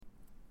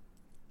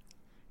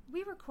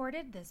We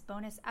recorded this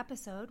bonus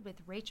episode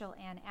with Rachel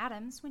Ann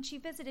Adams when she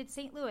visited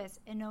St. Louis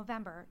in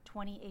November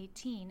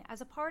 2018 as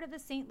a part of the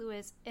St.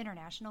 Louis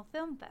International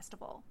Film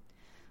Festival.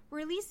 We're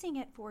releasing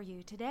it for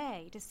you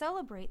today to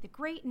celebrate the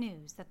great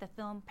news that the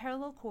film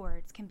Parallel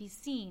Chords can be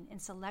seen in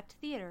select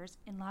theaters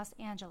in Los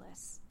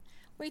Angeles.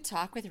 We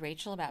talk with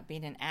Rachel about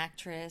being an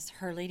actress,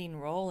 her leading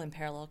role in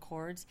Parallel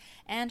Chords,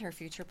 and her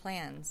future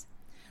plans.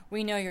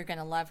 We know you're going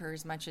to love her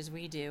as much as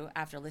we do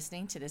after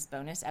listening to this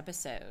bonus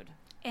episode.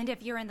 And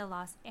if you're in the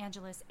Los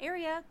Angeles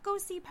area, go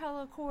see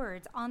Parallel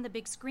Chords on the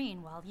big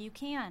screen while you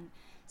can.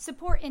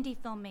 Support indie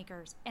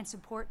filmmakers and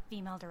support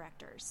female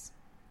directors.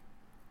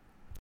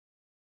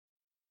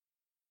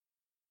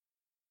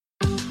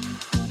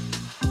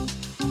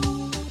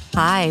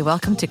 Hi,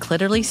 welcome to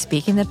Clitorally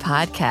Speaking, the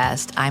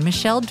podcast. I'm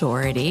Michelle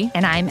Doherty.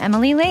 And I'm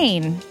Emily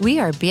Lane. We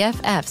are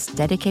BFFs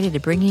dedicated to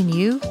bringing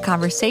you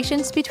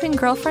conversations between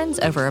girlfriends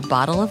over a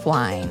bottle of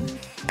wine.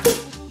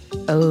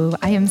 Oh,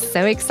 I am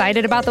so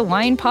excited about the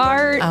wine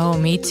part. Oh,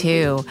 me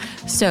too.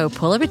 So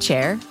pull up a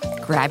chair,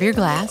 grab your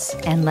glass,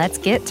 and let's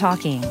get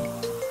talking.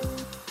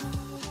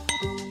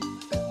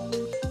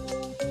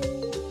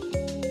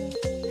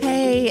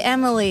 Hey,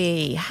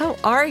 Emily, how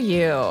are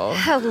you?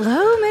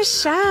 Hello,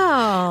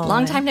 Michelle.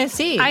 Long time no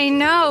see. I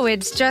know.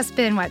 It's just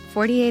been,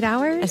 48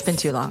 hours? It's been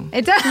too long.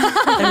 It does.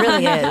 It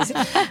really is.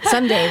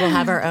 Someday we'll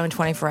have our own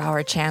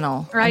 24-hour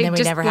channel. Right, and then we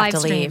just never have to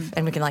live leave. stream.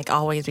 And we can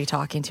always be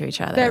talking to each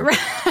other. Right.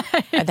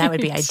 And that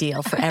would be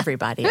ideal for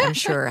everybody, I'm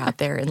sure, out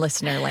there in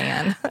listener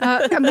land.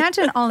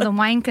 Imagine all the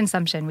wine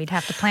consumption we'd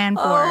have to plan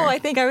for. Oh, I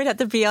think I would have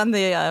to be on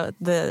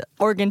the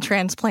organ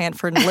transplant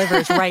for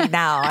livers right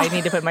now. I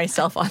need to put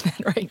myself on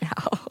that right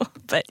now.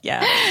 But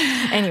yeah.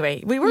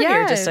 Anyway, we were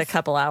here just a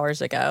couple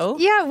hours ago.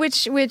 Yeah,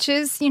 which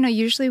is,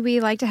 usually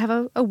we like to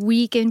have a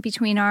week in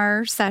between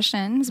our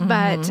sessions.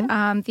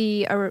 Mm-hmm. But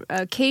the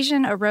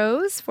occasion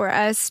arose for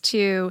us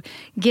to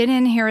get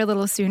in here a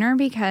little sooner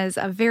because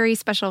a very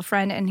special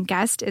friend and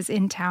guest is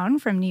in town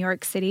from New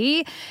York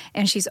City.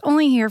 And she's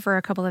only here for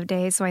a couple of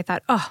days. So I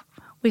thought,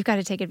 we've got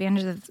to take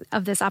advantage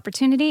of this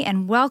opportunity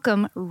and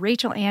welcome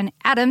Rachel Ann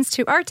Adams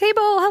to our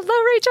table. Hello,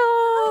 Rachel.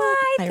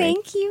 Hi,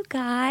 thank you,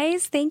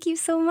 guys. Thank you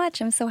so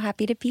much. I'm so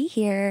happy to be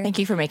here. Thank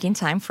you for making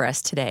time for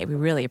us today. We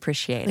really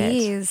appreciate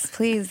it.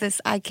 Please.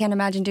 I can't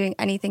imagine doing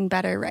anything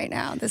better right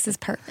now. This is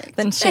perfect.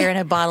 Than sharing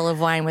a bottle of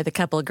wine with a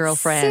couple of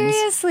girlfriends.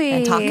 Seriously.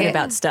 And talking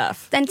about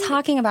stuff.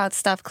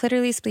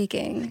 Clitorally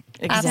speaking.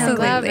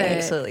 Exactly.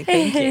 Absolutely.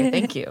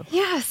 Thank you.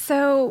 Yeah,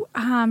 so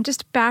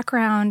just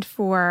background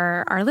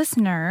for our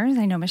listeners.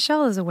 I know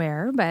Michelle is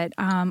aware, but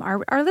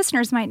our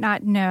listeners might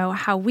not know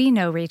how we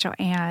know Rachel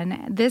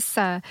Ann. This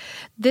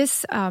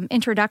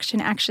introduction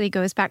actually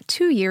goes back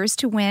 2 years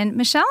to when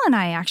Michelle and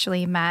I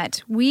actually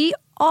met. We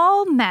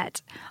all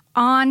met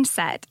on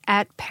set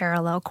at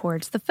Parallel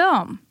Chords, the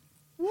film.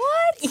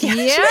 What? Yeah.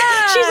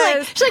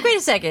 Yes. She's like, wait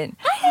a second.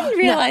 I didn't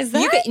realize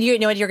that. You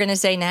know what you're going to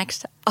say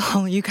next?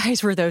 Oh, you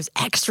guys were those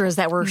extras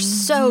that were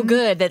so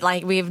good that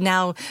we've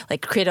now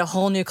created a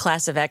whole new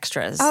class of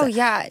extras. Oh,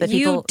 yeah.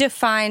 You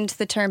defined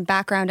the term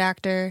background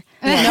actor.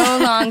 No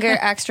longer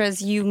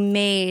extras. You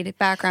made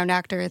background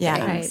actor thing.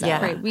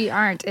 Yeah, right. We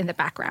aren't in the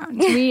background.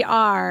 We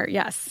are,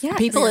 yes. Yeah,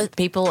 People,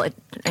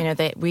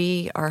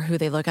 we are who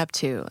they look up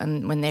to.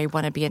 And when they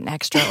want to be an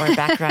extra or a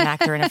background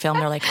actor in a film,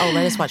 they're like, oh,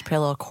 let us watch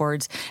Parallel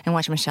Chords and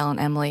watch Michelle and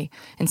Emily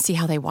and see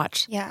how they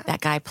watch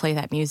that guy play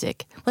that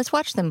music. Let's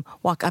watch them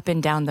walk up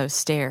and down those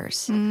stairs.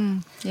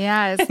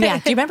 Yes. Yeah.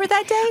 Do you remember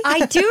that day?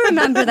 I do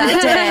remember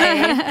that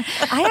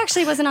day. I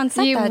actually wasn't on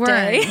set that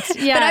day.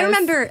 Yes. But I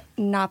remember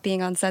not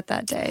being on set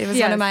that day. It was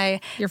one of my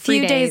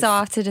few days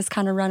off to just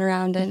kind of run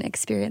around and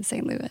experience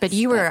St. Louis. But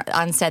you were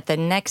on set the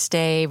next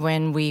day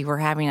when we were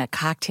having a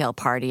cocktail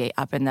party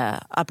up in the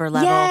upper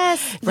level.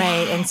 Yes.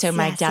 Right. And so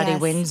Mike Dowdy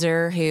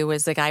Windsor, who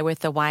was the guy with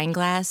the wine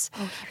glass.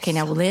 Okay,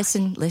 now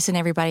listen,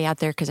 everybody out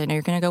there, because I know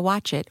you're going to go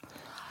watch it.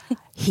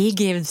 He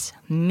gives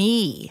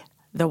me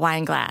the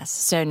wine glass.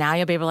 So now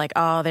you'll be able to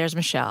oh, there's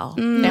Michelle.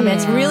 I mean,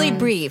 it's really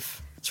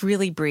brief. It's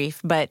really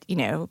brief, but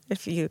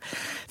if you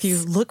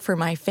look for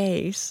my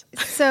face.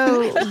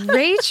 So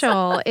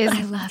Rachel is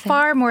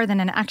far more than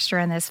an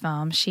extra in this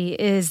film. She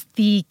is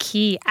the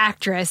key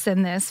actress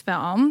in this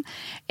film.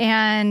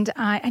 And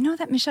I know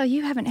that, Michelle,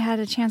 you haven't had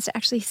a chance to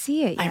actually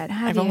see it yet,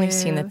 have I've you? only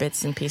seen the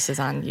bits and pieces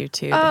on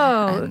YouTube.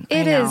 Oh,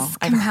 it is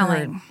compelling.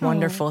 I've heard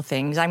wonderful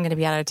things. I'm going to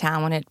be out of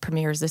town when it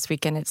premieres this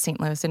weekend at St.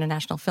 Louis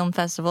International Film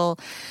Festival.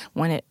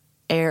 When it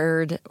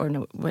aired,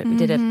 we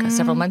did it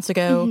several months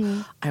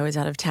ago. I was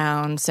out of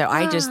town, so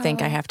I just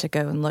think I have to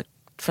go and look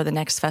for the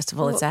next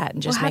festival it's at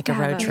and just make a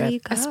road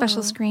trip. A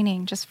special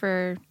screening just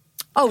for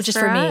just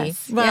for me.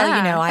 Us.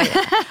 Well,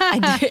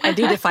 I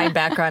do define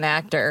background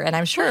actor, and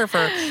I'm sure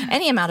for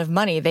any amount of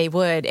money they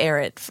would air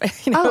it.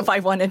 If I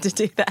wanted to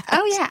do that.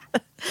 Oh yeah.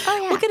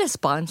 We'll get a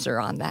sponsor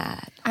on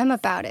that. I'm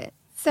about it.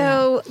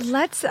 So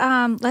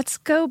let's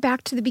go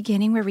back to the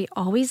beginning where we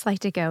always like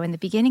to go. In the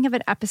beginning of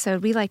an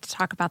episode, we like to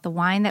talk about the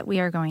wine that we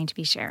are going to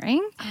be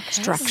sharing.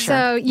 Structure.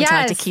 So we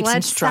try to keep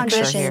some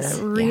structure here.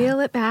 Reel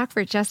it back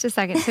for just a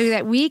second so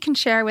that we can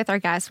share with our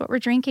guests what we're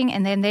drinking,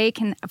 and then they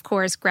can, of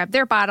course, grab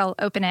their bottle,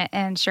 open it,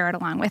 and share it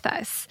along with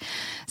us.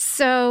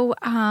 So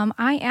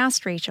I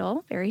asked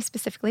Rachel very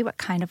specifically, what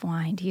kind of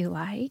wine do you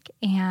like?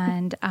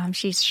 And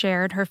she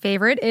shared her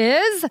favorite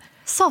is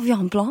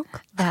Sauvignon Blanc.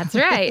 That's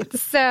right.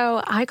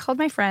 So I called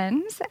my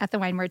friends at the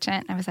wine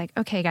merchant. And I was like,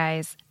 okay,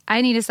 guys,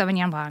 I need a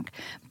Sauvignon Blanc,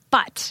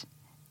 but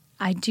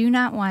I do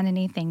not want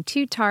anything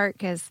too tart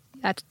because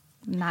that's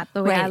not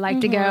the way I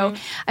like to go.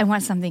 I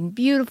want something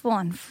beautiful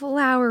and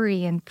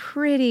flowery and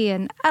pretty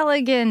and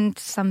elegant,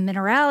 some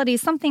minerality,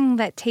 something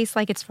that tastes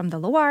like it's from the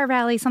Loire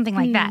Valley, something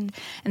like that.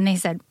 And they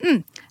said,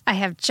 I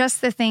have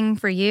just the thing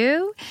for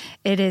you.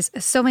 It is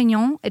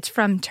Sauvignon. It's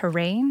from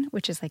Touraine,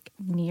 which is like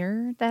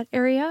near that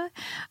area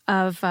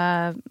of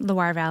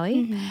Loire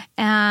Valley.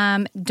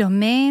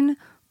 Domaine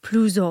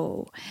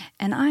Plouzeau.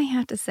 And I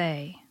have to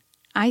say,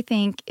 I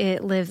think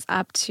it lives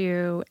up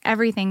to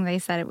everything they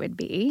said it would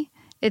be.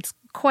 It's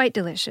quite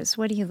delicious.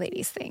 What do you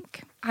ladies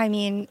think? I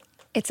mean,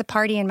 it's a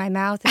party in my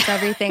mouth. It's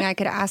everything I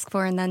could ask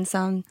for and then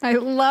some. I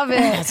love it.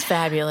 That's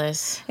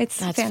fabulous. That's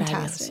fantastic.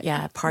 fantastic.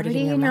 Yeah, party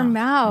in your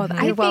mouth.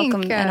 You're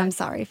welcome, and I'm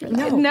sorry for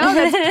that. No,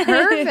 that's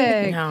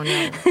perfect.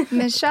 No.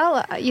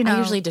 Michelle, I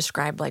usually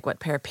describe like what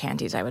pair of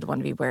panties I would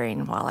want to be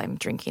wearing while I'm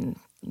drinking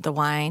the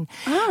wine.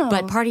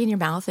 But party in your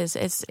mouth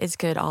is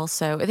good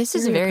also. This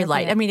is a very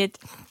light. I mean,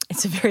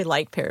 it's a very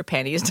light pair of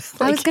panties.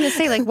 I was going to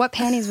say, like, what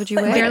panties would you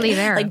wear? Barely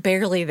there. Like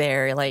barely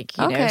there. Like,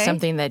 you know,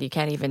 something that you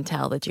can't even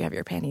tell that you have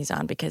your panties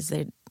on because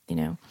they, you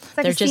know,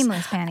 like they're a just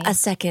seamless panty. A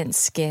second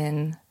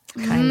skin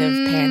kind of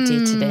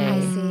panty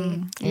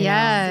today.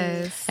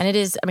 Yes. And it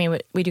is, I mean,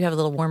 we do have a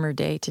little warmer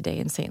day today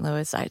in St.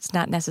 Louis. It's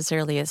not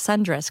necessarily a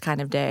sundress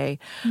kind of day,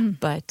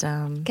 but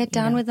get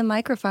down with the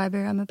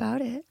microfiber. I'm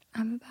about it.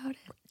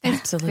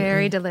 It's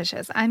very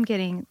delicious. I'm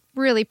getting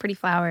really pretty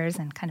flowers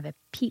and kind of a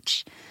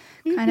peach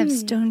kind of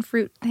stone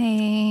fruit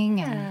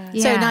thing.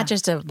 And, So not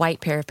just a white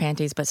pair of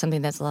panties, but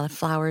something that's a lot of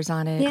flowers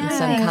on it and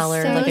some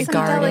color, so like a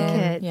garden.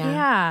 Delicate.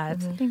 Yeah,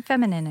 it's something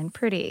feminine and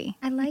pretty.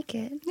 I like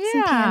it. Yeah.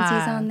 Some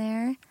pansies on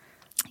there.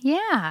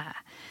 Yeah.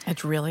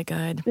 It's really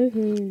good.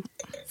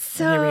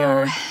 So here we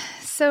are.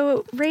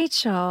 So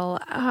Rachel,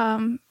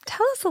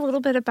 tell us a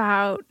little bit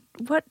about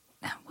what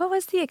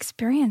was the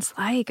experience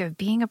like of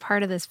being a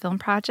part of this film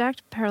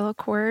project, Parallel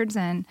Chords,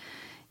 and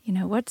you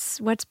know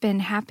what's been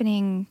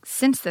happening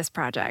since this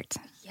project?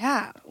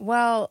 Yeah,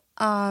 well,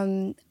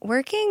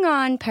 working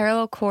on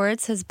Parallel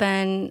Chords has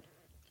been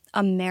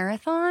a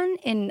marathon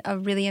in a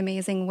really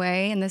amazing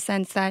way, in the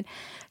sense that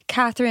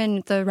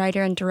Catherine, the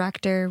writer and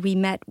director, we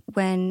met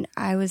when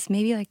I was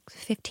maybe like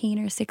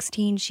 15 or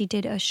 16. She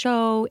did a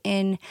show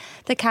in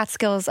the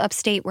Catskills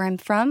upstate where I'm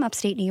from,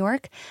 upstate New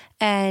York,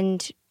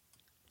 and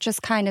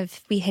just kind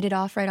of, we hit it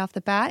off right off the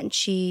bat, and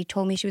she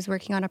told me she was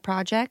working on a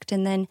project.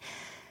 And then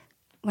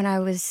when I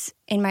was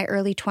in my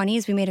early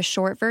 20s, we made a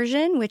short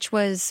version, which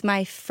was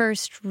my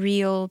first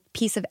real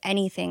piece of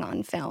anything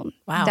on film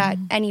that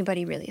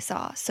anybody really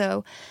saw.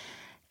 So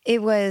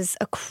it was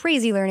a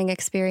crazy learning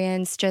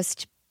experience,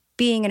 just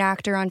being an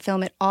actor on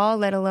film at all,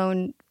 let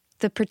alone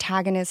the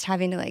protagonist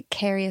having to like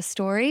carry a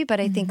story. But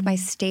I think my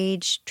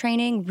stage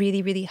training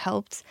really, really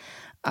helped.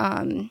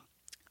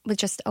 With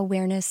just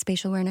awareness,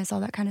 spatial awareness, all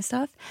that kind of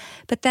stuff.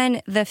 But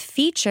then the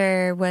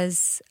feature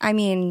was, I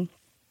mean,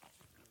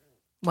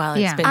 well,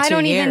 it's been 2 years. I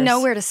don't even know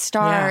where to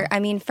start. Yeah. I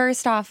mean,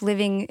 first off,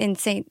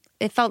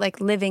 it felt like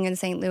living in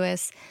St.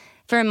 Louis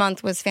for a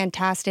month was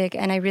fantastic.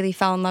 And I really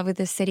fell in love with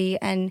the city,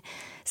 and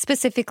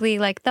specifically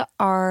like the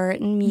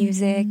art and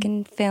music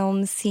and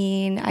film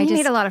scene. I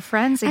made a lot of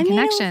friends and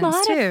connections too. I made a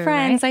lot of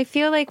friends. Right? I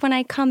feel like when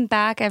I come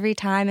back every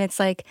time, it's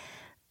like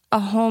a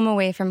home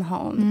away from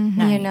home,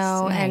 you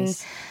know?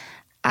 Nice. And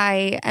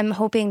I am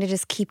hoping to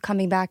just keep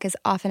coming back as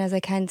often as I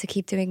can to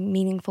keep doing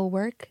meaningful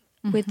work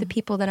with the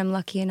people that I'm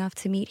lucky enough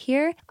to meet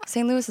here.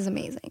 St. Louis is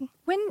amazing.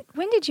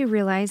 When did you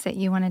realize that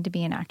you wanted to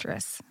be an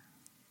actress?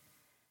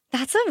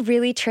 That's a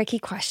really tricky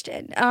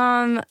question.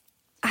 Or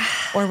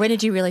when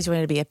did you realize you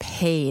wanted to be a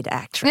paid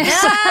actress?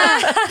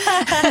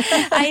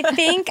 I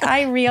think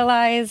I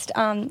realized,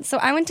 so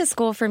I went to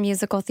school for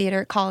musical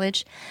theater at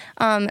college.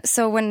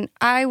 So when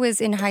I was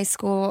in high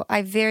school,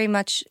 I very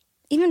much,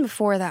 even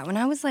before that, when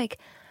I was like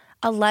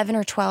 11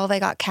 or 12, I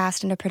got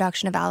cast in a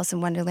production of Alice in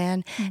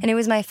Wonderland. And it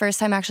was my first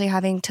time actually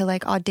having to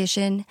like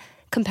audition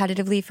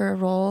competitively for a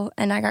role.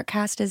 And I got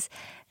cast as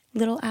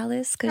little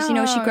Alice because, you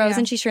know, she grows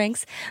and she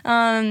shrinks.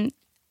 And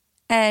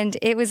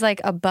it was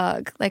like a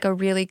bug, like a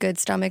really good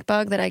stomach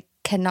bug that I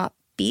cannot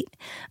beat.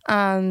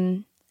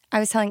 I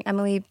was telling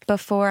Emily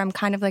before, I'm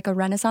kind of like a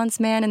Renaissance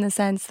man in the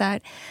sense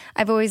that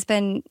I've always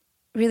been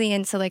really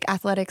into like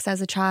athletics as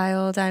a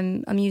child.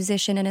 I'm a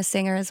musician and a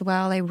singer as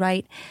well. I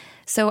write.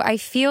 So I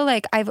feel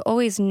like I've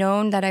always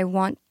known that I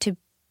want to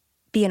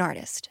be an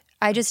artist.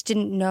 I just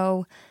didn't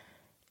know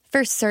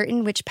for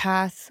certain which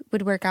path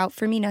would work out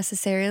for me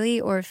necessarily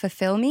or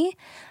fulfill me.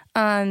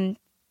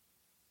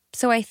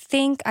 So I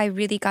think I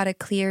really got a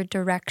clear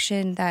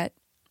direction that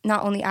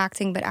not only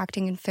acting, but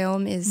acting in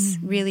film is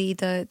really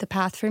the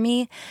path for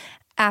me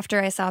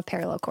after I saw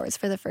Parallel Chords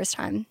for the first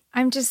time.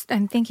 I'm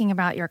thinking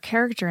about your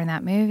character in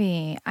that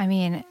movie. I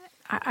mean,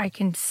 I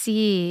can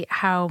see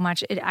how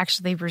much it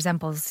actually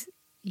resembles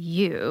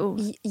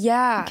you.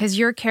 Yeah. Because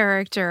your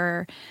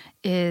character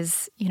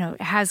is,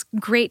 has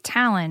great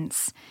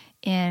talents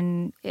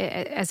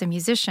as a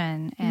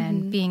musician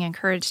and being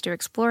encouraged to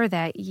explore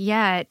that,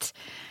 yet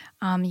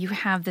you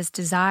have this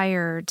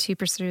desire to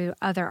pursue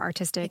other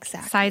artistic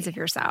sides of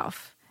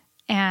yourself.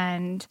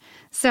 And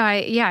so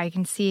I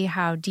can see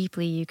how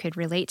deeply you could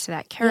relate to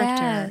that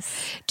character.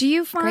 Yes. Do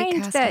you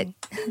find that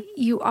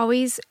you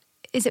always,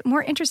 is it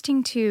more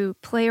interesting to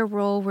play a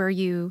role where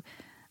you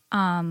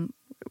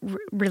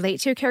relate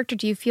to a character?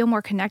 Do you feel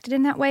more connected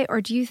in that way?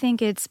 Or do you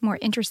think it's more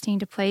interesting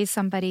to play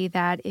somebody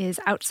that is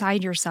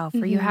outside yourself,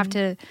 where you have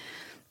to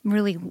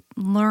really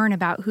learn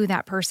about who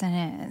that person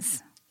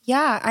is?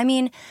 Yeah, I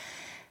mean,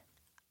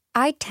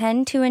 I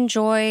tend to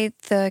enjoy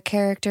the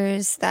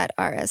characters that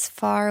are as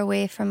far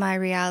away from my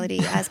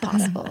reality as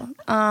possible.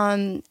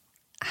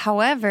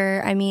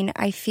 However, I mean,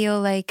 I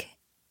feel like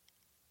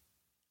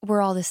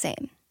we're all the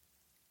same.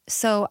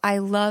 So I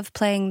love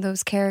playing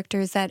those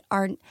characters that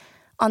aren't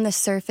on the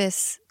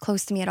surface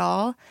close to me at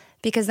all,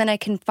 because then I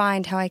can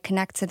find how I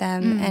connect to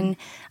them. And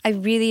I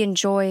really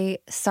enjoy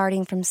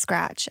starting from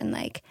scratch and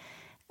like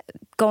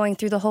going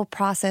through the whole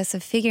process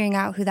of figuring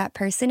out who that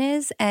person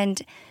is.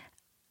 And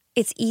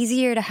it's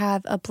easier to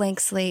have a blank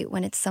slate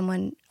when it's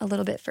someone a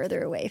little bit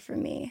further away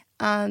from me.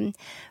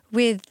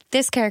 With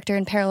this character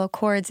in Parallel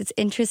Chords, it's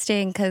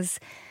interesting because,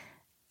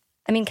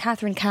 I mean,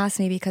 Catherine cast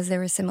me because there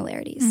were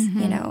similarities,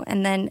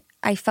 and then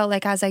I felt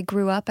like as I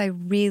grew up, I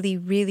really,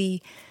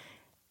 really,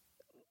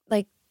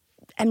 like,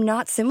 I'm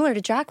not similar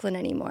to Jacqueline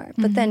anymore.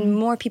 But then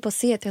more people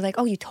see it, they're like,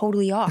 oh, you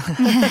totally are.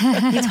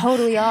 You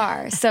totally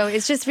are. So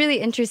it's just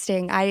really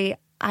interesting. I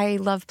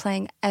love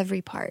playing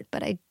every part,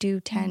 but I do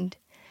tend...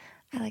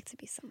 I like to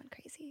be someone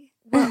crazy.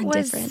 What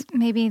was different.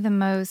 Maybe the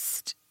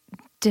most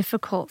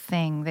difficult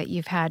thing that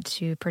you've had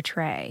to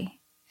portray?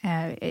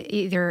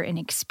 Either an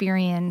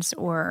experience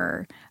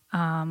or,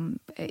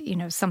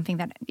 something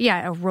that,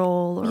 a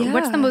role? Or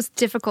what's the most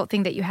difficult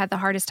thing that you had the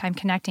hardest time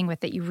connecting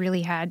with that you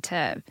really had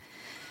to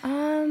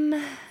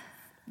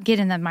get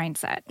in the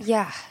mindset?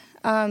 Yeah.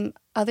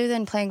 Other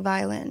than playing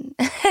violin.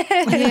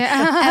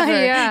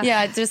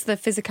 Yeah, just the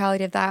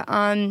physicality of that.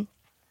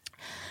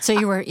 So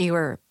you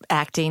were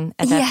acting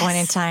at that point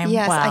in time?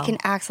 Yes, wow. I can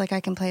act like I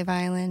can play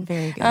violin.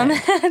 Very good.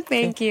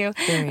 Thank you.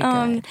 Very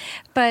good.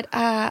 But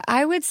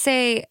I would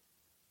say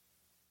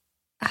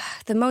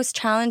the most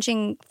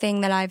challenging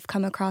thing that I've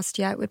come across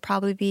yet would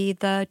probably be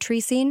the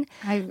tree scene.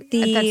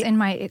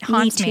 It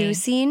haunts me. Me Too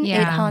scene.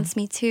 Yeah. It haunts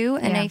me too.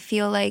 And I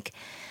feel like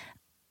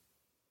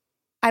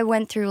I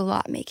went through a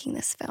lot making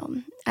this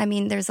film. I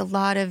mean, there's a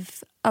lot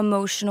of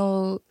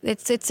emotional...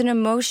 It's an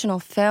emotional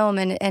film.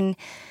 And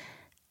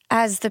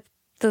as the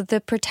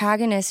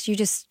protagonist,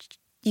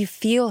 you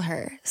feel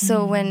her.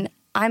 So when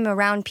I'm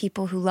around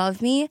people who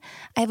love me,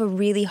 I have a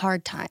really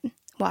hard time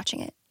watching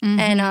it.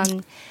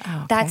 And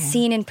that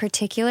scene in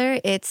particular,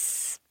 it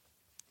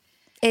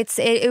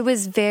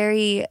was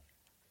very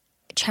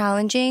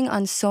challenging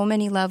on so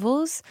many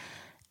levels,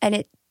 and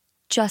it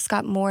just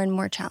got more and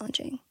more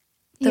challenging.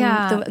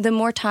 The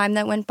more time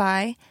that went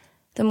by,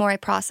 the more I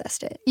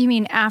processed it. You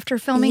mean after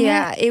filming it?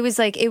 Yeah, it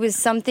was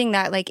something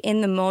that like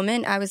in the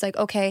moment I was like,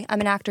 okay,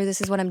 I'm an actor,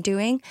 this is what I'm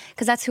doing,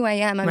 because that's who I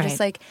am. I'm just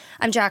like,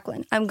 I'm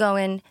Jacqueline. I'm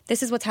going,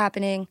 this is what's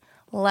happening,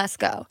 let's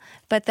go.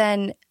 But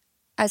then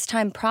as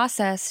time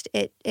processed,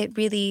 it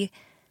really,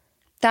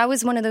 that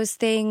was one of those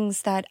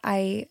things that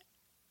I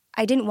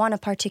didn't want to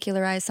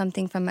particularize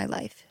something from my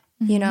life,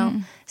 you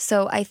know?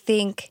 So I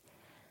think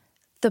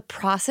the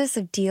process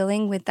of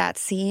dealing with that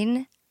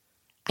scene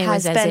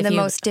has been the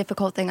most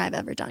difficult thing I've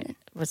ever done. It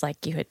was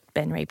like you had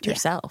been raped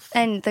yourself.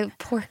 And the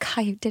poor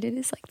guy who did it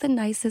is like the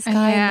nicest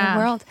guy in the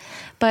world.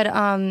 But,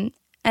 and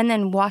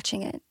then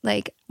watching it,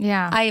 like,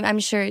 I'm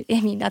sure,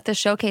 I mean, at the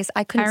showcase,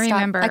 I couldn't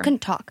stop. I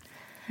couldn't talk.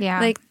 Yeah.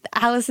 Like,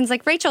 Allison's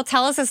like, Rachel,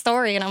 tell us a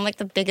story. And I'm like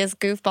the biggest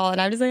goofball. And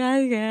I'm just like,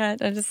 I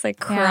can't. I'm just like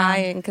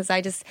crying because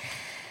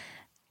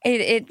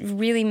it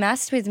really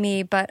messed with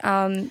me. But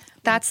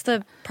that's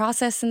the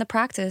process and the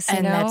practice,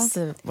 you know? That's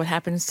what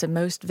happens to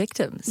most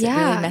victims. It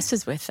really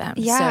messes with them.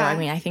 Yeah. So, I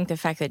mean, I think the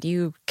fact that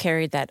you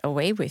carried that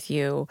away with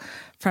you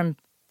from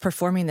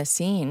performing the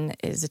scene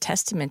is a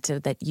testament to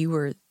that you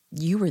were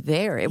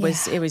there. It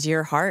was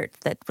your heart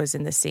that was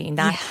in the scene,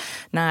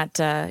 not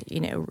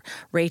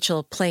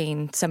Rachel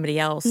playing somebody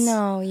else.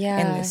 No,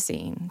 in the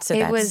scene. So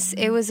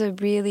it was a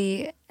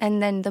really,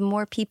 and then the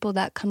more people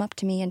that come up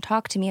to me and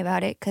talk to me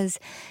about it, because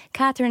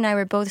Catherine and I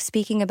were both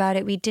speaking about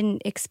it. We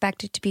didn't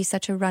expect it to be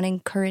such a running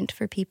current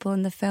for people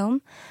in the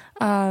film.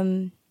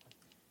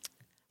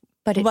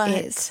 but it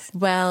is.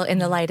 Well, in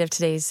the light of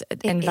today's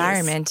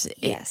environment,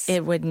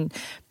 it wouldn't,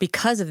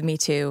 because of Me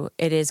Too,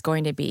 it is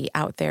going to be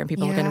out there and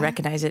people are going to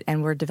recognize it.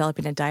 And we're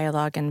developing a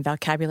dialogue and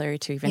vocabulary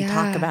to even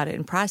talk about it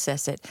and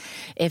process it.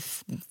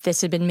 If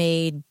this had been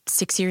made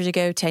 6 years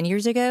ago, 10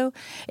 years ago,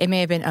 it may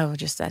have been,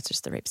 that's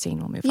just the rape scene.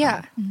 We'll move on.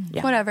 Yeah.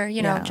 Whatever,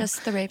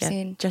 just the rape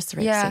scene. Just the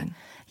rape scene.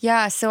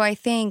 Yeah. So I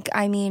think,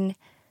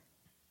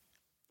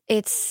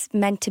 it's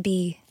meant to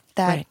be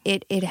that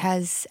it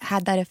has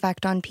had that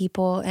effect on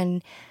people.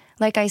 And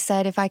like I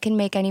said, if I can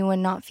make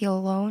anyone not feel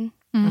alone,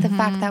 the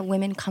fact that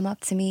women come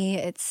up to me,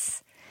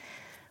 it's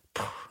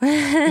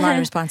a lot of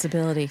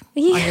responsibility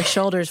on your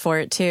shoulders for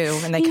it too,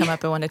 when they come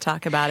up and want to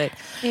talk about it.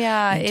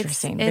 Yeah,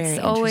 interesting. It's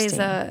always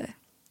that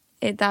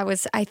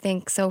was, I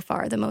think, so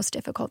far the most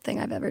difficult thing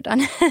I've ever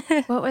done.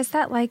 What was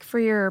that like for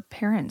your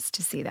parents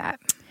to see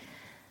that?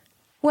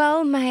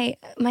 Well, my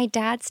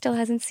dad still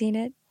hasn't seen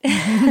it.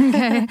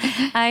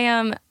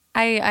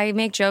 I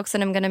make jokes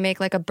that I'm going to make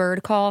like a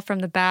bird call from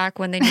the back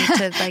when they need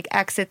to like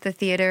exit the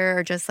theater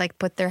or just like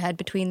put their head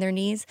between their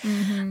knees.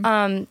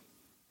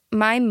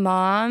 My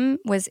mom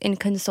was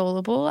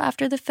inconsolable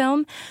after the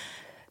film.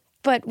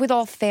 But with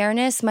all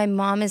fairness, my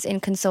mom is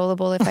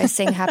inconsolable if I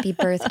sing happy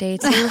birthday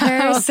to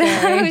her. So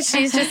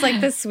she's just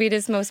like the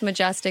sweetest, most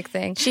majestic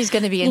thing. She's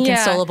going to be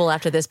inconsolable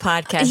after this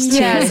podcast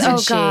too, isn't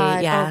she?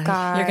 God. Yeah. Oh,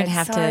 God. You're going to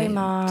have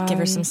to give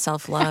her some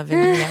self-love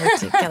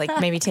and like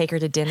maybe take her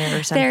to dinner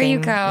or something. There you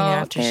go.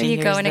 After there she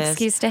you go. hears An this.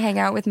 excuse to hang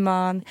out with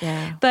mom.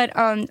 Yeah. But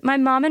my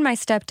mom and my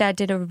stepdad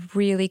did a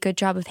really good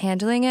job of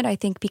handling it, I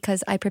think,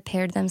 because I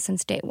prepared them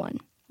since day one.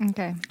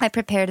 Okay. I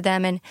prepared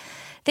them, and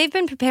they've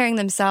been preparing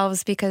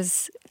themselves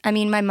because,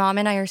 my mom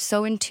and I are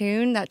so in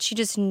tune that she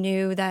just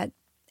knew that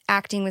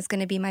acting was going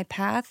to be my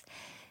path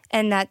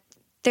and that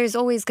there's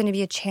always going to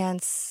be a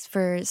chance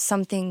for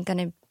something's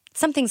going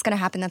to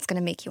happen that's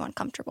going to make you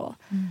uncomfortable.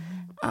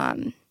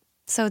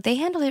 So they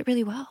handled it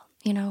really well,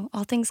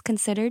 all things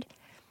considered.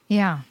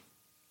 Yeah.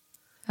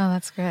 Oh,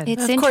 that's good.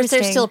 It's of course,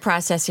 they're still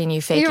processing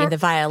you faking the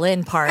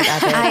violin part of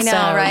it. I know, so,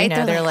 right?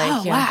 They're like,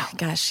 oh, wow.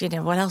 Gosh,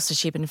 what else has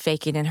she been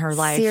faking in her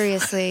life?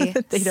 Seriously.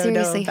 They don't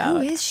know about.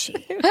 Who is she?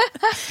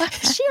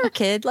 Is she our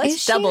kid?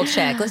 Let's double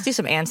check. Let's do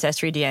some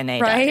ancestry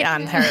DNA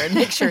on her and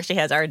make sure she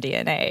has our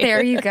DNA.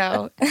 There you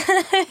go.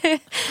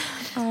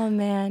 Oh,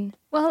 man.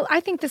 Well,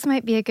 I think this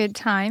might be a good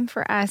time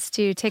for us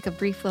to take a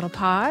brief little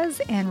pause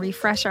and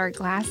refresh our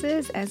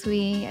glasses as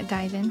we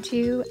dive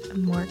into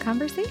more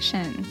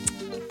conversation.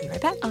 Be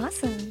right back.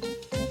 Awesome.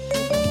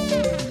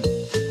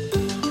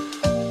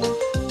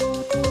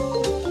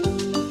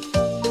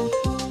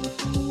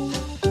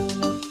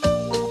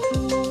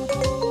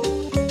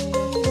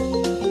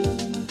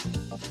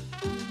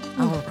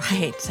 All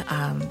right.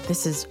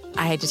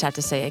 I just have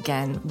to say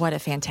again, what a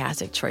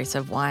fantastic choice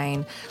of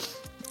wine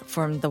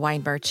from the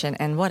Wine Merchant,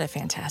 and what a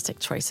fantastic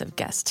choice of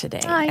guest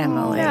today,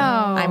 Emily. Know.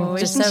 I'm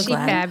just Isn't so she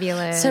glad.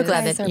 Fabulous. So glad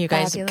You guys that are you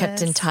guys fabulous.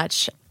 kept in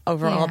touch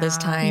over all this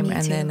time, me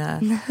and too.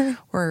 then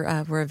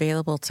we're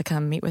available to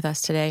come meet with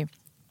us today.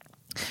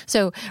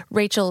 So,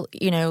 Rachel,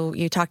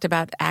 you talked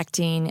about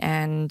acting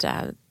and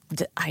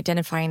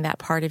identifying that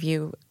part of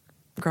you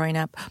growing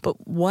up,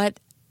 but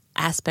what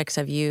aspects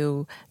of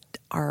you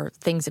are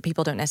things that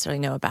people don't necessarily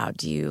know about?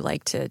 Do you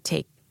like to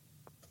take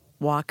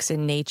walks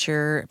in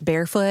nature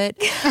barefoot?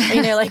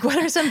 What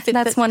are some...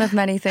 That's one of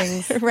many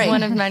things. Right.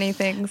 One of many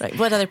things. Right.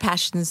 What other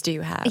passions do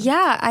you have?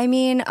 Yeah,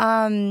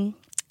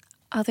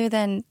 other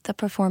than the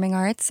performing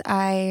arts,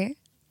 I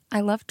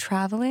love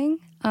traveling.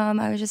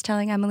 I was just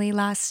telling Emily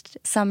last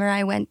summer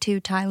I went to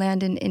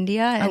Thailand and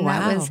India, and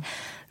that was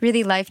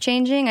really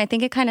life-changing. I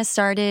think it kind of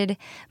started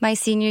my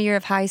senior year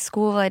of high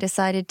school. I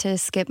decided to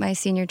skip my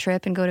senior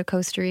trip and go to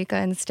Costa Rica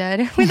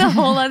instead with a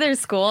whole other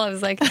school. I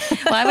was like,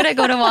 why would I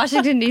go to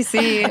Washington,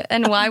 D.C.,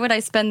 and why would I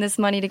spend this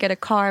money to get a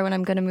car when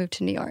I'm going to move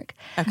to New York?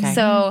 Okay.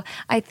 So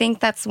I think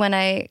that's when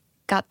I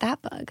got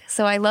that bug.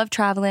 So I love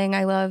traveling.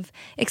 I love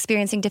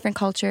experiencing different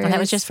cultures. And that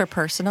was just for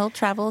personal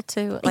travel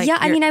too?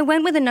 I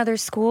went with another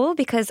school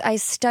because I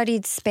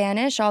studied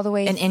Spanish all the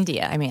way in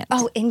India, I mean.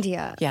 Oh,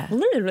 India. Yeah.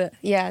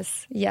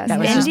 Yes. That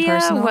was just India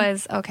personal?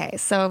 was okay.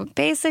 So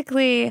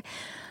basically,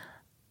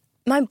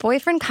 my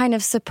boyfriend kind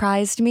of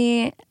surprised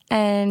me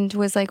and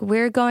was like,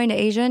 we're going to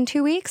Asia in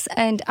 2 weeks.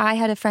 And I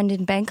had a friend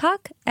in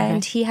Bangkok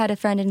and he had a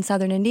friend in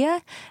southern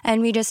India.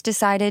 And we just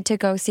decided to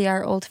go see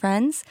our old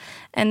friends.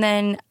 And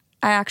then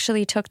I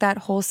actually took that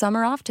whole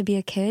summer off to be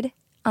a kid,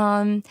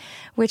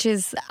 which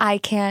is,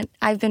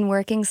 I've been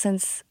working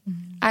since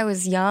I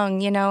was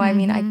young,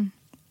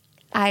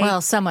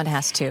 Well, someone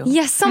has to.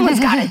 Yes, someone's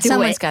got to do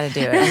Someone's it. got to do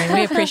it. I mean,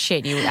 we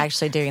appreciate you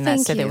actually doing that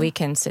Thank so that you. we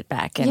can sit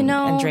back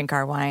and drink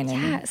our wine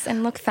and Yes,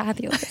 and look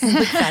fabulous.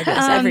 look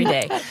fabulous every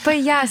day.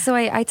 But yeah, so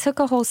I took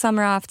a whole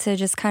summer off to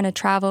just kind of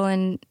travel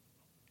and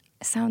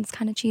it sounds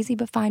kind of cheesy,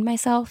 but find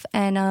myself.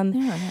 And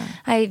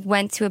I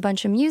went to a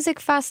bunch of music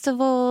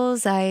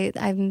festivals.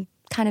 I'm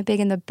kind of big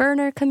in the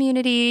burner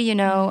community,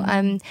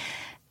 I'm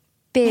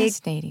big.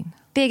 Fascinating.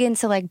 big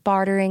into like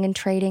bartering and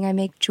trading. I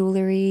make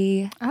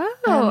jewelry.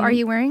 Oh, are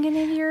you wearing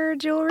any of your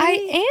jewelry?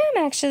 I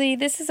am actually.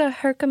 This is a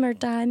Herkimer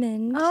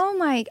diamond. Oh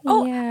my!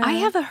 Oh, Yeah. I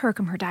have a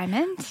Herkimer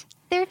diamond.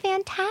 They're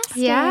fantastic.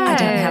 Yeah. I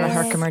don't have a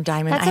Herkimer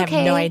diamond. That's I have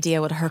okay. no idea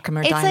what a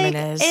Herkimer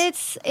diamond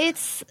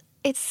is.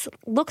 It's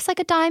looks like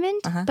a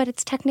diamond, but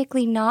it's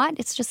technically not.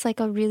 It's just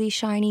like a really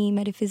shiny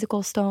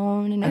metaphysical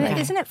stone. And And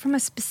isn't it from a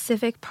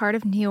specific part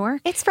of New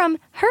York? it's from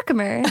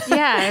Herkimer.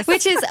 Yes.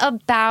 Which is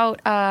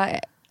about,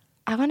 I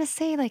want to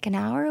say like an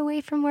hour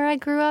away from where I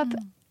grew up.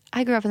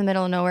 I grew up in the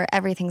middle of nowhere.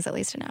 Everything's at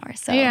least an hour.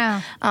 So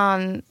Yeah.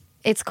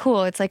 It's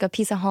cool. It's like a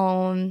piece of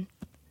home,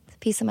 a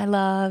piece of my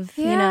love,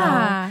 you know.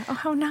 Yeah. Oh,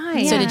 how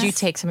nice. So did you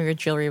take some of your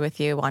jewelry with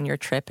you on your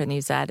trip and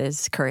use that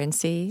as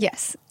currency?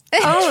 Yes.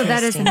 Oh,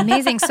 that is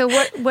amazing. So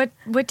what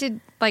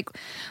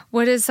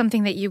is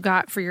something that you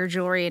got for your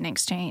jewelry in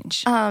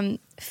exchange?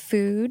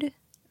 Food,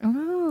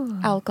 Ooh,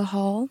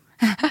 alcohol.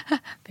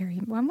 very.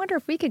 Well, I wonder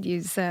if we could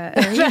use. There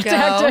you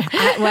go.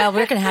 Well,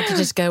 we're going to have to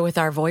just go with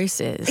our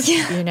voices.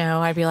 You know,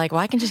 I'd be like,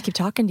 well, I can just keep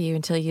talking to you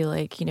until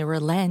you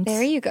relent.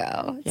 There you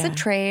go. It's Yeah. a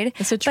trade.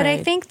 It's a But I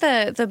trade. think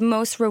the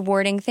most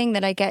rewarding thing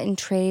that I get in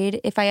trade,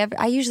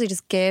 I usually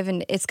just give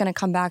and it's going to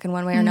come back in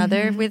one way or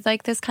another with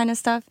like this kind of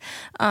stuff.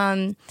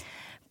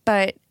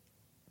 But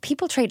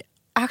people trade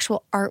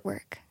actual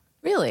artwork.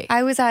 Really?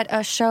 I was at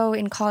a show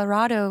in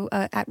Colorado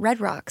at Red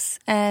Rocks,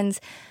 and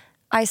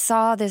I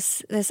saw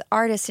this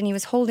artist, and he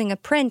was holding a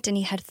print, and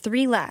he had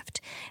 3 left,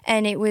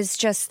 and it was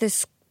just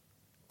this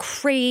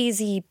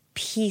crazy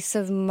piece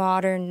of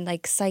modern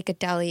like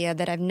psychedelia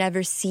that I've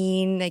never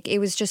seen. Like it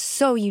was just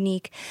so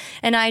unique,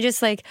 and I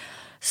just like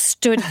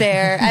stood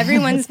there.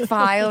 Everyone's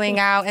filing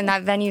out, and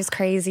that venue's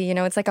crazy. You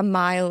know, it's like a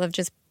mile of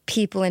just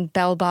people in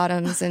bell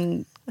bottoms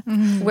and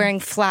wearing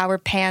flower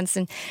pants,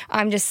 and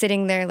I'm just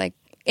sitting there like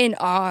in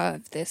awe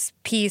of this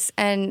piece,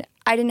 and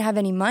I didn't have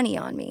any money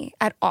on me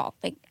at all,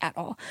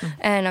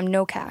 and I'm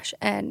no cash.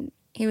 And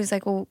he was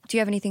like, well, do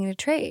you have anything to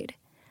trade?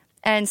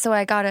 And so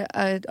I got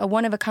a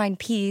one-of-a-kind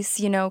piece,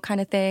 you know, kind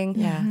of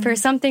thing for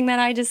something that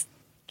I just,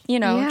 you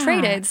know, Yeah.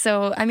 traded.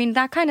 So, I mean,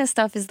 that kind of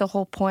stuff is the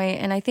whole point,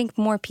 and I think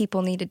more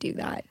people need to do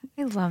that.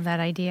 I love that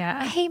idea.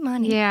 I hate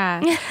money.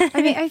 Yeah.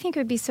 I mean, I think it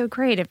would be so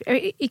great if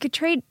you could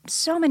trade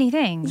so many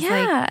things.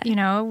 Yeah.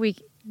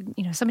 Like,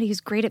 somebody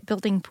who's great at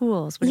building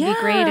pools would be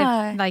great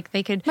Yeah. if like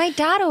they could. My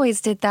dad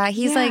always did that.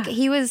 He's Yeah. like,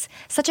 he was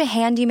such a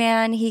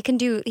handyman. He can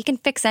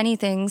fix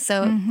anything.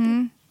 So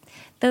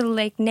the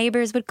like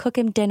neighbors would cook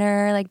him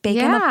dinner, like bake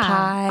him a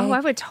pie. Oh, I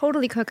would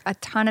totally cook a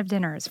ton of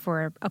dinners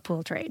for a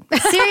pool trade.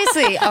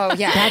 Seriously. Oh,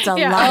 yeah. That's a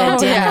Yeah. lot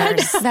of Oh, yeah.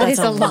 dinners. That That's is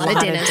a lot of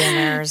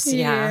dinners.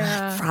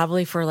 Yeah. Yeah.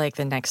 Probably for like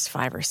the next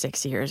 5 or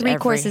 6 years. 3 every-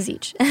 courses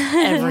each.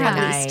 Every At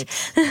night.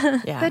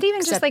 Yeah. But even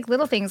just Except- like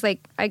little things,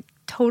 like I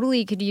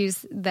totally could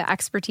use the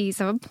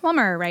expertise of a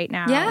plumber right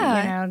now.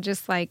 Yeah. You know,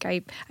 just like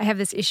I have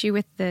this issue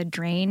with the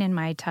drain in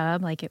my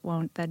tub. Like it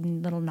won't, the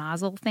little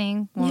nozzle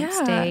thing won't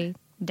Yeah. stay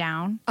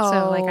down.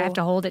 So like I have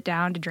to hold it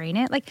down to drain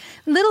it. Like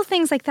little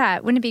things like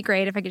that. Wouldn't it be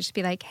great if I could just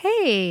be like,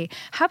 hey,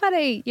 how about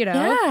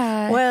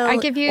Yeah. Well, I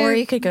give you- or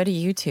you could go to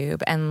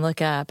YouTube and look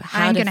up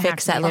how I'm to gonna have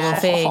fix to that do little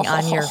that. thing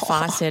on your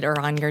faucet or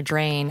on your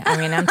drain. I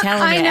mean, I'm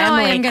telling I you, know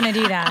I Emily, am gonna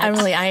do that.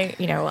 Emily,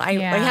 we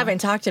Yeah. haven't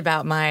talked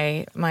about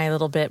my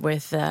little bit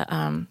with the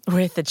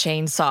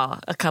chainsaw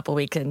a couple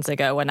weekends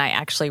ago when I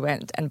actually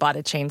went and bought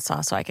a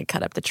chainsaw so I could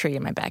cut up the tree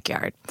in my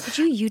backyard. Did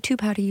you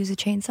YouTube how to use a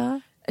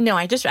chainsaw? No,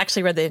 I just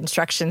actually read the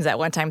instructions at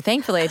one time.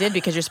 Thankfully, I did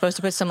because you're supposed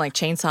to put some like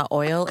chainsaw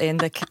oil in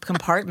the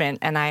compartment,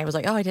 and I was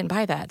like, "Oh, I didn't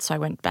buy that." So I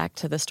went back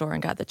to the store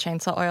and got the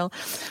chainsaw oil.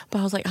 But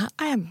I was like,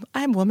 "I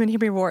am woman here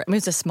before." I mean,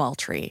 it was a small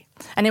tree,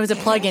 and it was a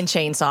plug-in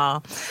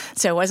chainsaw,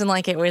 so it wasn't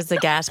like it was the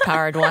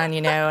gas-powered one,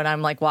 you know. And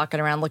I'm like walking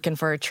around looking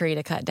for a tree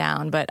to cut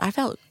down, but I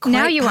felt quite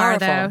now you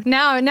powerful. are though.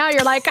 Now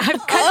you're like,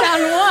 I've cut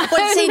down one.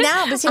 But see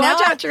now, Watch now,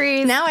 out,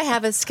 trees. now I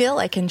have a skill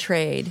I can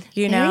trade.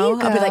 You There know, you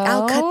I'll be like,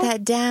 I'll go. cut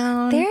that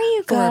down. There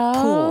you for a go.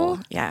 pool.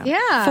 Yeah,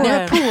 Yeah. For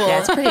a pool. Yeah,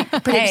 it's pretty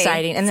Hey,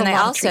 exciting. And it's then a I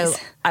lot of also trees.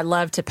 I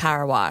love to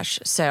power wash.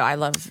 So power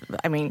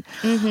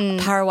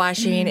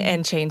washing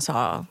and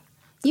chainsaw.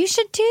 You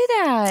should do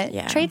that.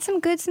 Yeah. Trade some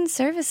goods and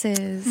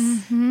services.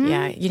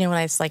 Yeah, you know what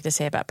I just like to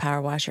say about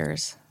power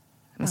washers.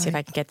 Let me see if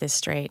I can get this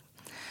straight.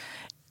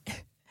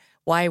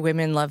 Why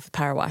women love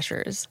power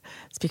washers?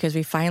 It's because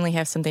we finally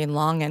have something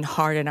long and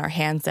hard in our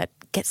hands that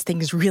gets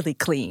things really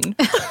clean.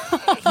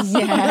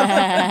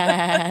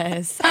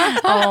 Yes.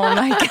 Oh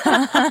my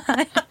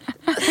God.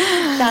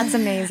 That's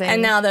amazing.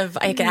 And now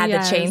I can add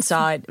Yes. the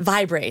chainsaw. It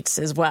vibrates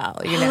as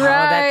well. You know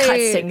that cuts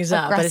Right. things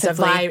up, but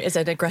Aggressively. it's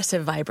an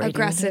aggressive vibrating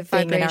Aggressive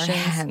thing in our vibrations.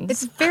 hands.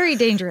 It's very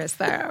dangerous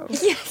though.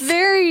 Yes.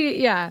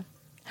 Very, yeah.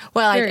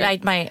 Well,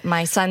 Very.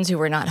 my sons who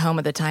were not home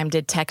at the time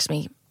did text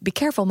me, "Be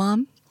careful,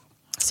 Mom."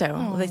 So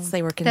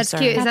they were concerned. That's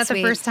cute. Is that That's the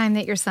sweet. first time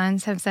that your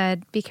sons have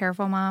said, "Be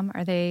careful, Mom"?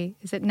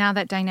 Is it now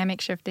that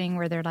dynamic shifting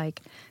where they're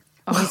like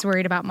always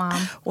worried about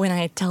Mom? When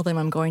I tell them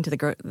I'm going to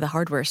the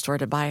hardware store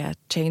to buy a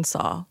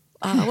chainsaw,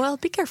 well,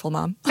 be careful,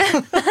 Mom.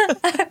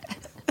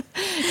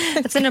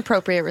 That's an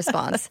appropriate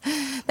response.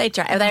 They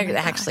try. They're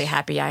actually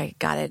happy I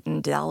got it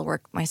and did all the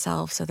work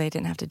myself, so they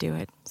didn't have to do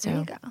it. So There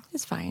you go.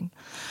 it's fine.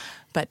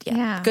 But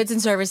yeah, goods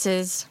and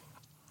services.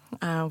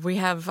 We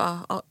have.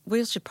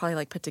 We should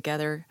probably put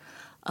together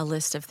a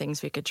list of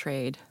things we could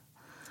trade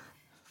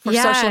for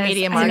social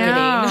media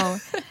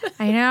marketing.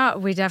 I know.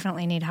 We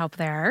definitely need help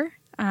there.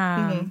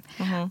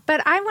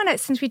 But I want to,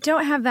 since we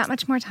don't have that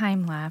much more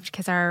time left,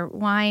 because our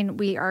wine,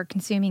 we are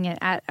consuming it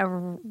at a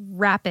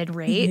rapid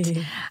rate,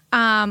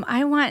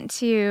 I want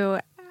to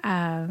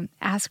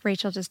ask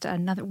Rachel just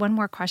one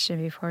more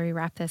question before we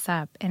wrap this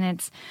up. And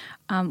it's,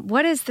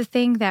 what is the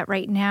thing that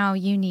right now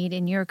you need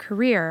in your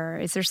career?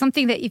 Is there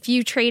something that if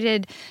you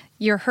traded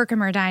your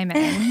Herkimer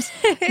diamond,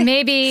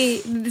 maybe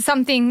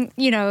something,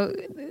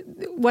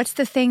 what's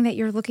the thing that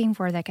you're looking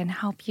for that can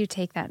help you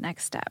take that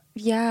next step?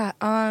 Yeah.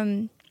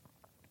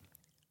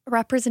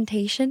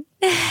 Representation.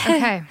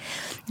 Okay.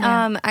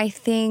 Yeah. I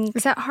think,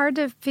 is that hard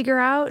to figure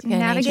out and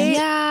navigate?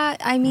 Yeah,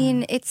 I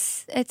mean,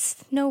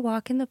 it's no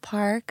walk in the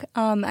park.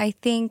 I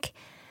think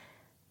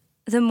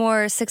the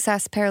more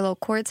success Parallel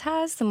Chords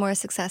has, the more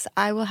success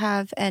I will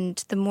have,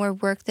 and the more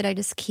work that I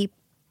just keep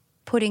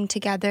putting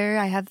together.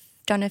 I have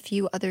done a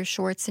few other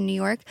shorts in New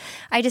York.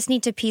 I just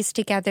need to piece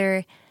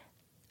together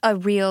a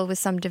reel with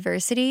some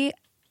diversity,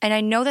 and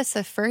I know that's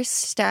the first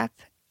step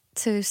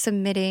to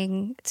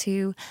submitting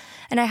to,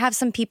 and I have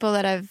some people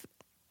that I've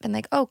been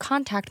like, oh,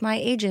 contact my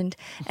agent.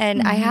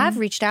 And I have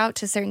reached out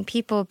to certain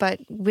people, but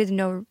with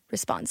no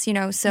response,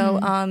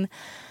 So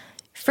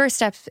first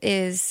step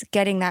is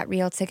getting that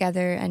reel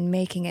together and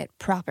making it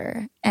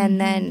proper.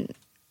 And then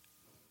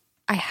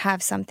I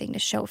have something to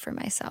show for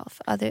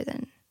myself other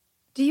than.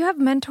 Do you have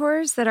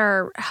mentors that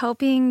are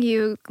helping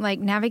you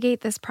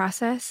navigate this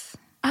process?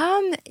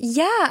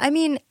 Yeah, I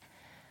mean,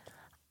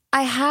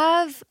 I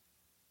have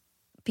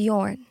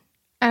Bjorn.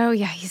 Oh,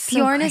 yeah, he's so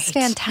Bjorn great. Is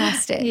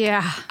fantastic.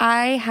 Yeah.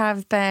 I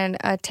have been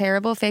a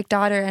terrible fake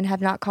daughter and have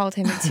not called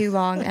him in too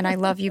long, and I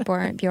love you,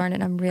 Bjorn,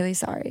 and I'm really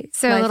sorry.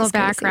 So a little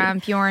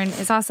background, Bjorn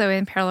is also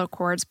in Parallel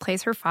Chords,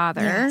 plays her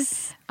father.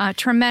 Yes. A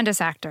tremendous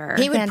actor.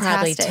 He would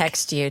probably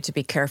text you to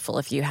be careful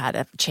if you had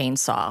a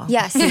chainsaw.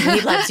 Yes.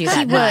 He loves you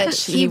that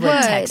much. He would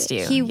text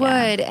you. He would,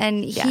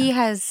 and he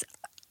has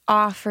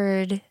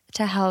offered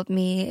to help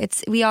me.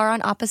 We are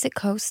on opposite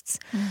coasts.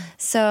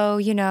 So,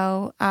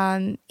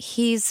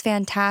 he's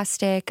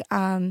fantastic.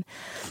 I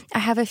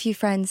have a few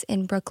friends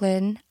in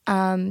Brooklyn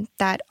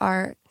that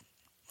are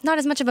not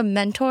as much of a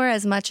mentor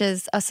as much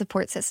as a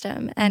support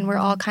system. And we're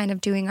all kind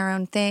of doing our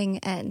own thing,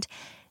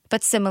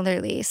 but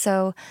similarly.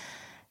 So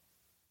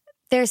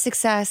their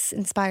success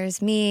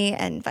inspires me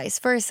and vice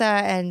versa.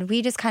 And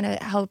we just kind of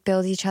help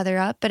build each other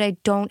up. But I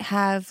don't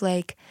have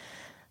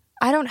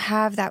I don't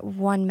have that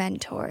one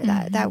mentor,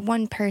 that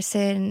one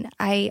person.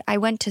 I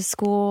went to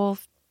school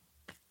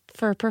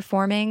for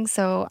performing,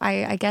 so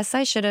I guess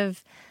I should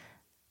have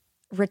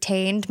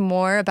retained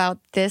more about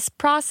this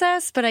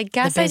process, but I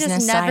guess I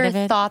just never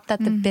thought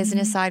that the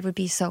business side would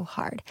be so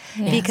hard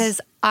because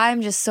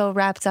I'm just so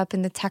wrapped up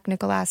in the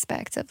technical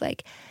aspects of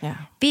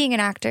being an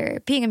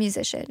actor, being a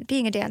musician,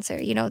 being a dancer,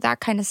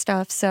 that kind of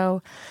stuff.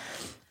 So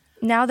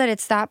now that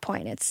it's that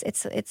point,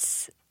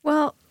 it's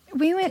well,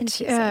 we went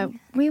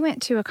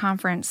to a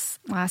conference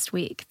last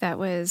week that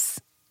was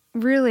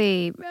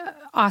really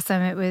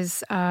awesome. It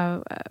was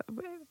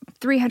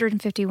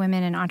 350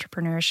 women in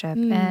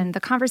entrepreneurship, and the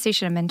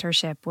conversation of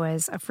mentorship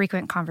was a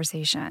frequent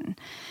conversation.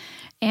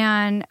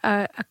 And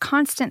a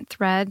constant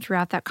thread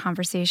throughout that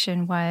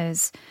conversation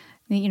was,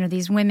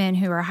 these women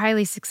who are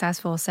highly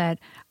successful said,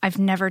 I've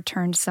never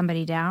turned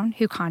somebody down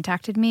who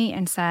contacted me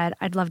and said,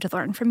 I'd love to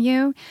learn from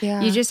you. Yeah.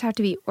 You just have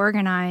to be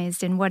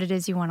organized in what it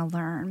is you want to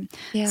learn.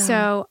 Yeah.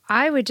 So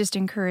I would just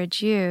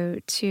encourage you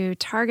to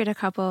target a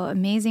couple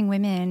amazing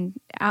women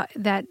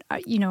that,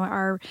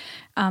 are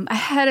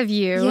ahead of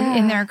you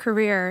in their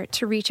career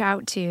to reach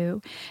out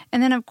to.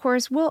 And then, of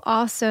course, we'll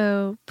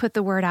also put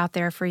the word out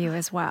there for you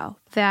as well,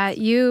 that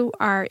you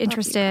are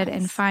interested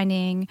in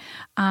finding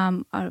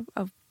a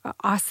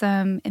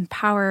awesome,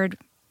 empowered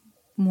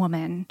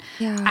woman,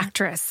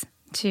 actress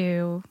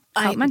to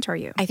help mentor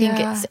you. I think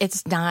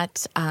it's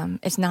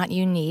not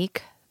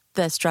unique.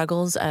 The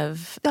struggles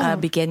of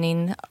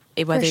beginning,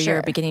 whether you're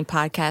a beginning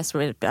podcast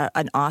with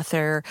an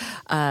author,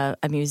 a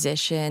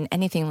musician,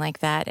 anything like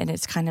that, and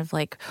it's kind of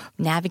like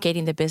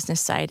navigating the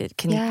business side. It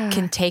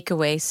can take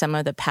away some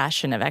of the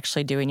passion of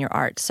actually doing your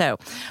art. So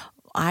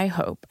I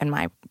hope and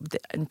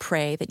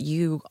pray that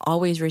you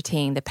always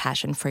retain the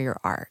passion for your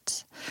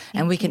art.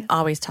 And we can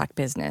always talk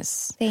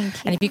business. Thank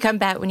you. And if you come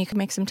back, when you can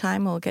make some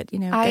time, we'll get you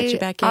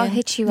back in. I'll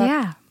hit you up.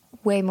 Yeah.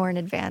 way more in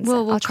advance.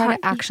 We'll I'll try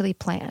to actually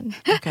plan.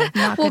 Okay.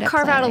 We'll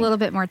carve out a little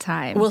bit more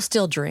time. We'll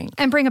still drink.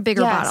 And bring a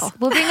bigger bottle.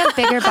 We'll bring a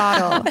bigger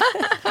bottle.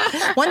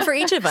 One for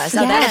each of us. Oh,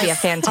 that'd be a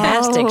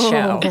fantastic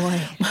show.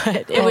 Boy.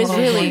 But it was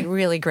really,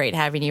 really great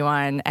having you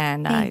on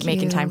and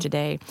making time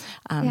today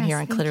here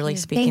on Clearly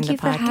Speaking, the podcast. Thank you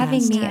for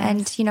having me.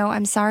 And,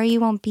 I'm sorry you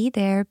won't be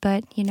there,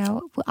 but,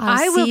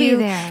 I will be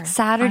there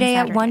Saturday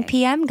at 1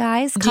 p.m.,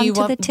 guys. Come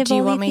to the Tivoli Theater. Do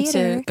you want me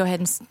to go ahead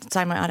and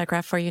sign my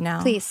autograph for you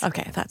now? Please.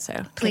 Okay, I thought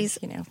so. Please.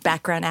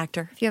 Background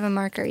actor. If you have a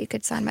marker, you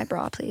could sign my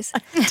bra, please.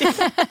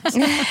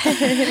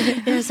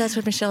 Yes, that's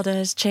what Michelle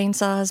does.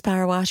 Chainsaws,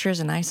 power washers,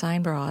 and I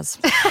sign bras.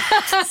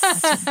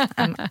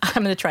 I'm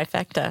the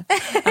trifecta.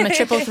 I'm a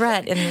triple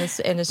threat in this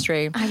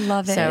industry. I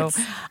love it. So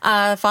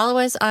follow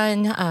us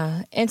on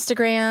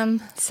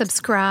Instagram.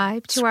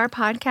 Subscribe to our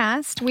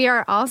podcast. We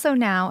are also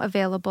now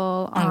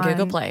available on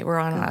Google Play. We're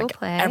on Google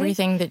Play.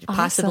 Everything that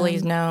possibly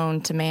is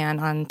known to man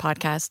on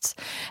podcasts.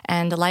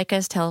 And like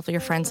us, tell your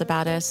friends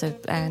about us,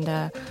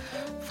 and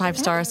 5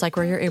 stars like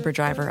we're your Uber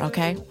driver,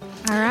 okay?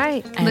 All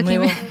right. And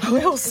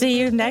we'll see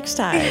you next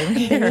time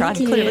here on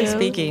Clearly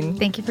Speaking.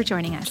 Thank you for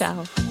joining us.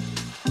 Ciao.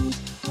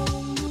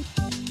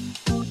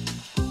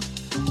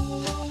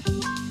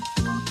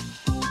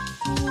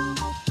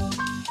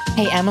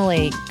 Hey,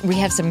 Emily, we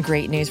have some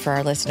great news for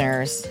our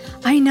listeners.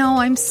 I know.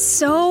 I'm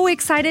so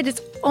excited.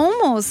 It's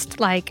almost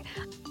like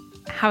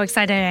how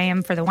excited I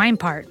am for the wine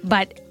part,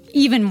 but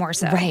even more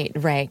so. Right.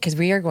 Because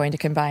we are going to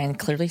combine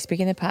Clearly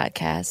Speaking the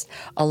podcast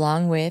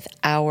along with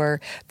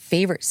our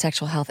favorite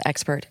sexual health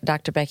expert,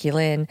 Dr. Becky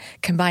Lynn,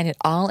 combine it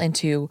all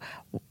into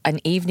an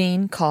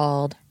evening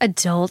called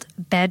Adult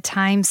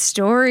Bedtime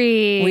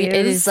Stories. It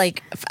is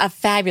like a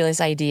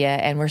fabulous idea,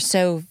 and we're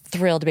so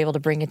thrilled to be able to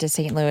bring it to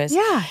St. Louis.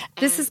 Yeah,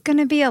 this is going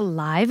to be a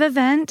live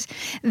event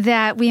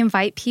that we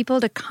invite people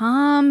to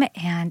come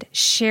and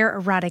share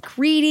erotic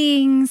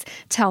readings,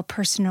 tell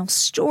personal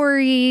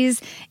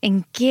stories,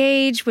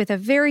 engage with a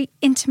very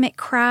intimate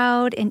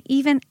crowd, and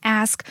even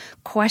ask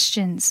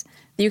questions.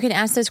 You can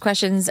ask those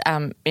questions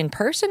in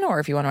person,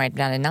 or if you want to write them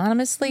down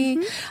anonymously.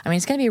 Mm-hmm. I mean,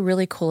 it's going to be a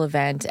really cool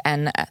event.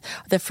 And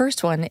the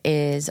first one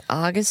is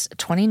August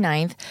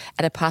 29th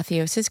at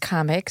Apotheosis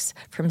Comics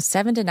from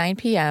 7 to 9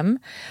 p.m.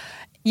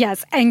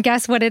 Yes, and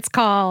guess what it's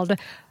called?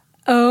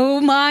 Oh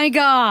my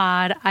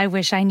God, I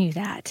wish I knew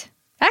that.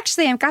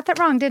 Actually, I got that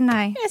wrong, didn't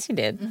I? Yes, you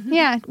did. Mm-hmm.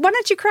 Yeah. Why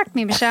don't you correct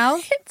me, Michelle?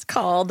 It's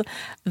called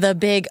The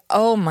Big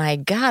Oh My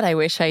God, I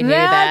Wish I Knew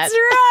That. That's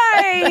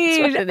right. That's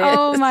what it is.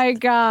 Oh my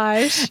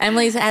gosh.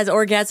 Emily has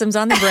orgasms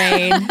on the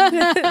brain.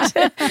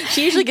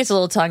 She usually gets a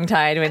little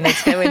tongue-tied when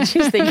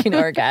she's thinking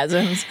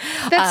orgasms.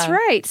 That's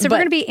right. So we're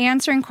going to be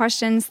answering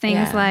questions,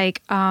 things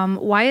like,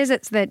 why is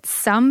it that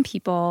some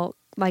people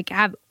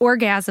have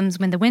orgasms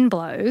when the wind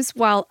blows,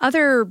 while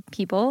other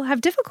people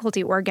have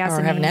difficulty orgasming.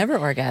 Or have never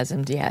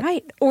orgasmed yet.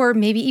 Right. Or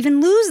maybe even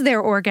lose their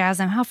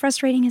orgasm. How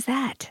frustrating is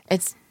that?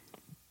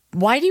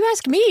 Why do you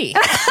ask me?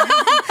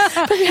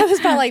 Put me on the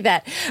spot like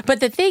that. But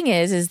the thing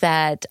is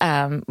that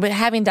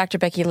having Dr.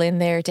 Becky Lynn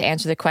there to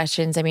answer the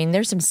questions, I mean,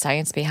 there's some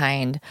science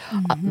behind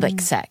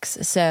sex.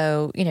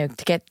 So,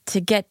 to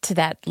get to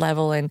that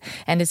level, and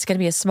it's going to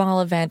be a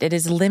small event. It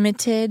is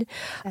limited.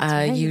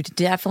 Right. You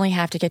definitely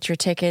have to get your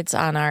tickets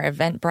on our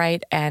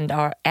Eventbrite and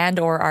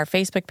or our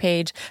Facebook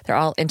page. They're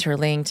all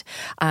interlinked.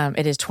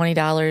 It is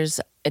 $20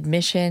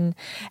 admission,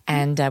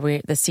 and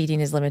the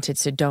seating is limited,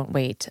 so don't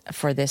wait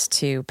for this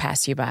to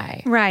pass you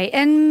by. Right,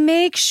 and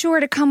make sure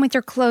to come with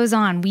your clothes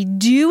on. We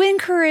do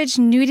encourage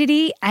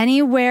nudity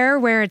anywhere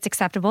where it's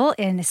acceptable,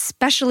 and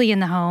especially in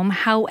the home.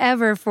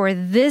 However, for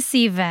this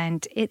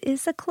event, it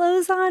is a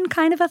clothes-on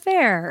kind of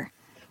affair.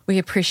 We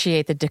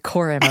appreciate the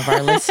decorum of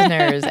our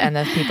listeners and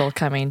the people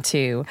coming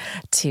to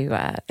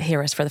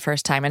hear us for the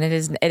first time, and it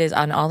is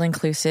an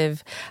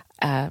all-inclusive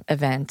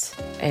event.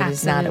 It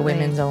is not a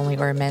women's only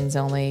or a men's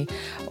only,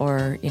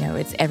 or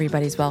it's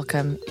everybody's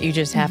welcome. You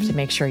just have to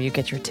make sure you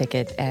get your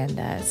ticket,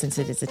 and since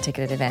it is a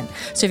ticketed event.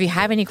 So if you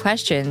have any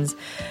questions,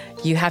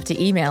 you have to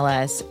email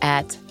us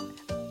at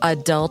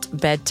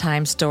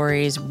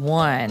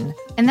adultbedtimestories1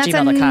 and that's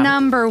gmail.com. a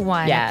number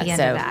 1 at the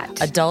end of that.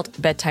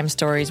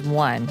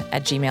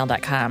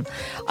 adultbedtimestories1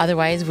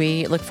 Otherwise,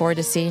 we look forward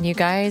to seeing you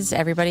guys,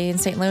 everybody in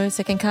St. Louis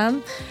that can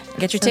come.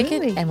 Get your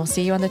ticket, and we'll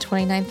see you on the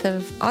 29th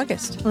of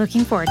August.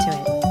 Looking forward to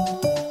it.